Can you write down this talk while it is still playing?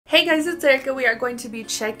Hey guys, it's Erika. We are going to be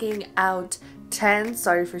checking out 10,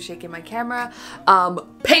 sorry for shaking my camera,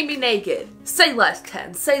 Paint Me Naked, Say Less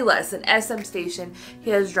 10, Say Less, an SM station. He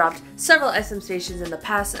has dropped several SM stations in the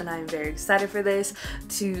past and I'm very excited for this,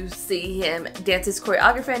 to see him dance his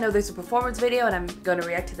choreography. I know there's a performance video and I'm going to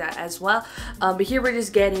react to that as well, but here we're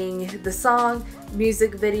just getting the song,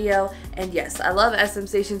 music video, and yes, I love SM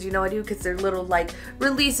stations, you know I do, because they're little like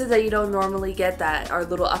releases that you don't normally get, that are a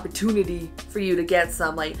little opportunity for you to get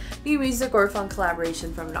some like new music or a fun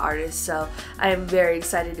collaboration from an artist. So I am very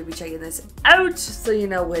excited to be checking this out, so you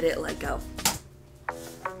know with it, let go.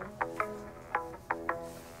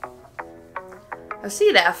 I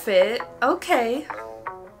see that fit. Okay.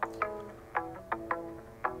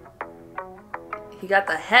 He got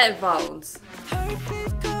the headphones.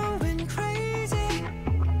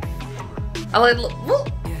 I like, whoop.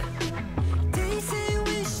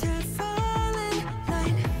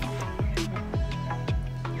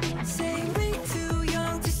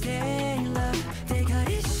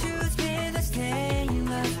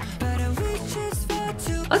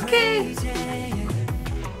 Okay.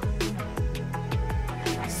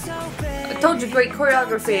 I told you, great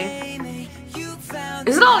choreography.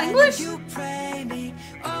 Is it all English?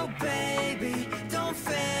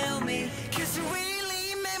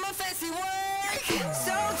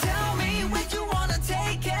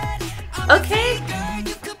 Okay.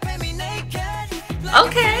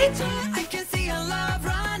 Okay.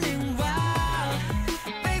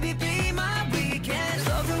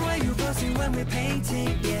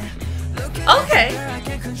 Okay.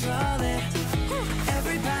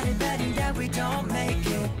 Everybody betting that we don't make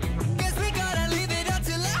it. Guess we gotta leave it up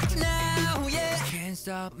to luck now. Yeah. Can't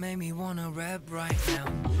stop, make me wanna rap right now.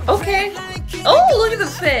 Okay. Oh, look at the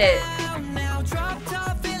fit.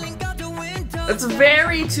 It's a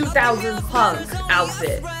very 2000s punk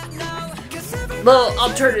outfit. Little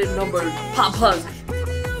alternative number pop punk.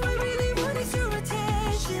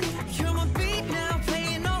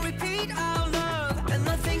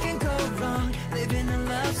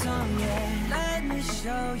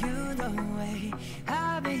 Show you the way.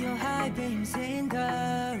 I'll be your high beams in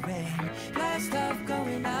the rain. Blast off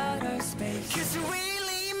going outer space. Cause you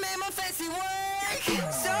really made my fancy work.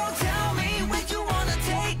 So tell me where you wanna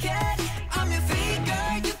take it. I'm your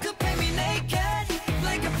figure, you could paint me naked.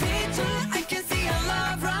 Like a picture, I can see our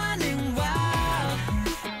love running wild.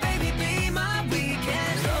 Baby, be my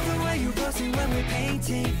weekend. Love the way you posing when we're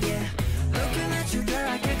painting, yeah. Looking at you, girl,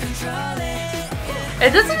 I can't control it.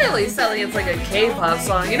 It doesn't really sound like it's like a K-pop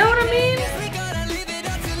song, you know what I mean?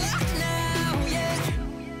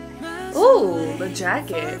 Ooh, the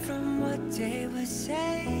jacket.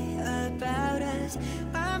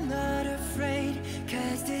 I'm not afraid,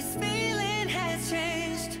 'cause this feeling has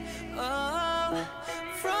changed. Oh,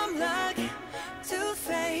 from luck to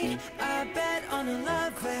fate, I bet on a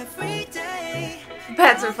love every day.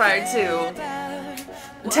 Pants are fire too.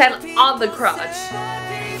 10 on the crotch.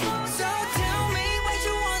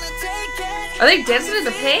 Are they dancing in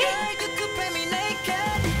the paint?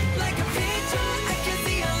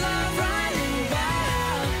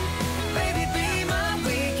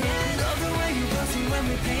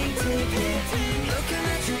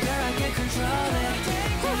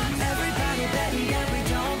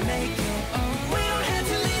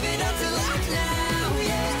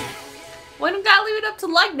 We don't gotta leave it up to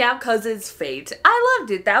luck now, cause it's fate. I loved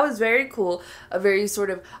it. That was very cool. A very sort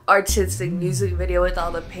of artistic music video with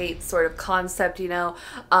all the paint sort of concept, you know.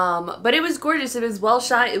 But it was gorgeous. It was well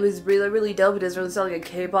shot. It was really, really dope. It doesn't really sound like a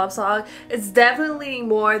K-pop song. It's definitely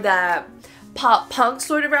more that pop punk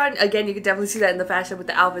sort of round. Again, you can definitely see that in the fashion with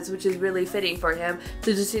the outfits, which is really fitting for him.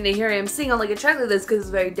 So just to hear him sing on like a track like this, because it's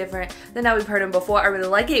very different than how we've heard him before. I really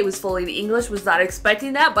like it. It was fully in English. Was not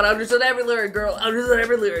expecting that, but I understood every lyric, girl. I understood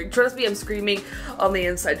every lyric. Trust me, I'm screaming on the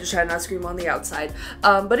inside. Just try not to scream on the outside.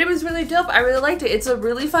 But it was really dope. I really liked it. It's a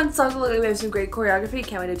really fun song. We have some great choreography.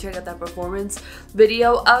 Can't wait to check out that performance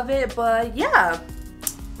video of it. But yeah.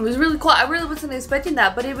 It was really cool. I really wasn't expecting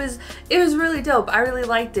that, but it was really dope. I really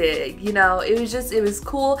liked it. You know, it was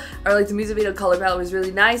cool. I liked the music video. Color palette was really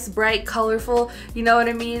nice, bright, colorful, you know what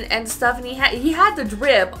I mean, and stuff. And he had the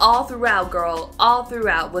drip all throughout, girl. All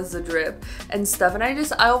throughout was the drip and stuff. And I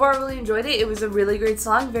overall really enjoyed it. It was a really great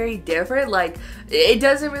song, very different. Like, it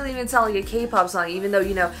doesn't really even sound like a K-pop song, even though,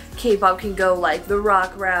 you know, K-pop can go like the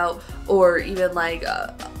rock route or even like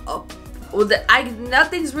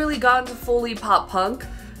nothing's really gone to fully pop punk.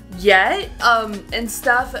 yet, and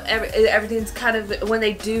stuff. Everything's kind of, when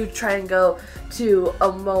they do try and go to a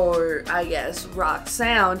more, I guess, rock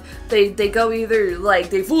sound, they go either like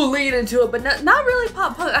they full lean into it, but not really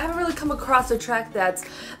pop punk. I haven't really come across a track that's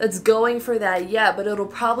going for that yet, but it'll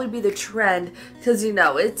probably be the trend, because you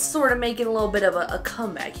know, it's sort of making a little bit of a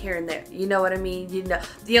comeback here and there, you know what I mean? You know,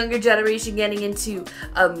 the younger generation getting into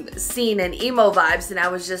scene and emo vibes, and I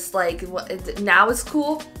was just like, now it's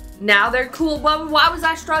cool. Now they're cool. Why was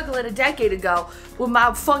I struggling a decade ago with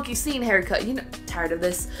my funky scene haircut? You know, tired of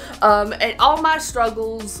this. And all my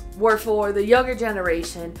struggles were for the younger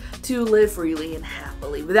generation to live freely and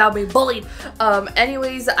happily without being bullied.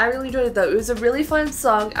 Anyways, I really enjoyed it though. It was a really fun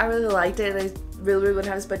song. I really liked it, and I really wouldn't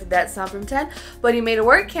have expected that sound from 10, but he made it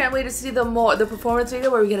work. Can't wait to see the performance video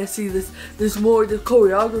where we're gonna see this more the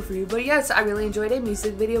choreography. But yes, I really enjoyed it.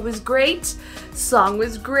 Music video was great, song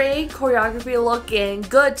was great, choreography looking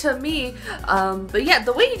good to me. But yeah,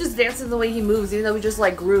 the way he just dances, the way he moves, even though we just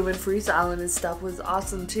like groove and freestyling and stuff, was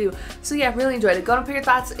awesome too. So yeah, really enjoyed it. Go and put your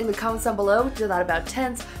thoughts in the comments down below. What you thought about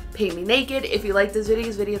 10s. Paint me naked. If you like this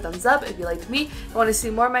video, thumbs up. If you liked me and want to see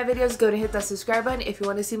more of my videos, go to hit that subscribe button. If you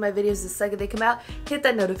want to see my videos the second they come out, hit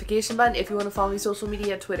that notification button. If you want to follow me social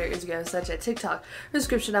media, Twitter, Instagram, Snapchat, TikTok,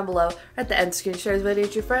 description down below. At the end screen, share this video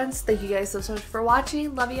with your friends. Thank you guys so much for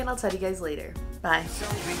watching. Love you, and I'll tell you guys later. Bye.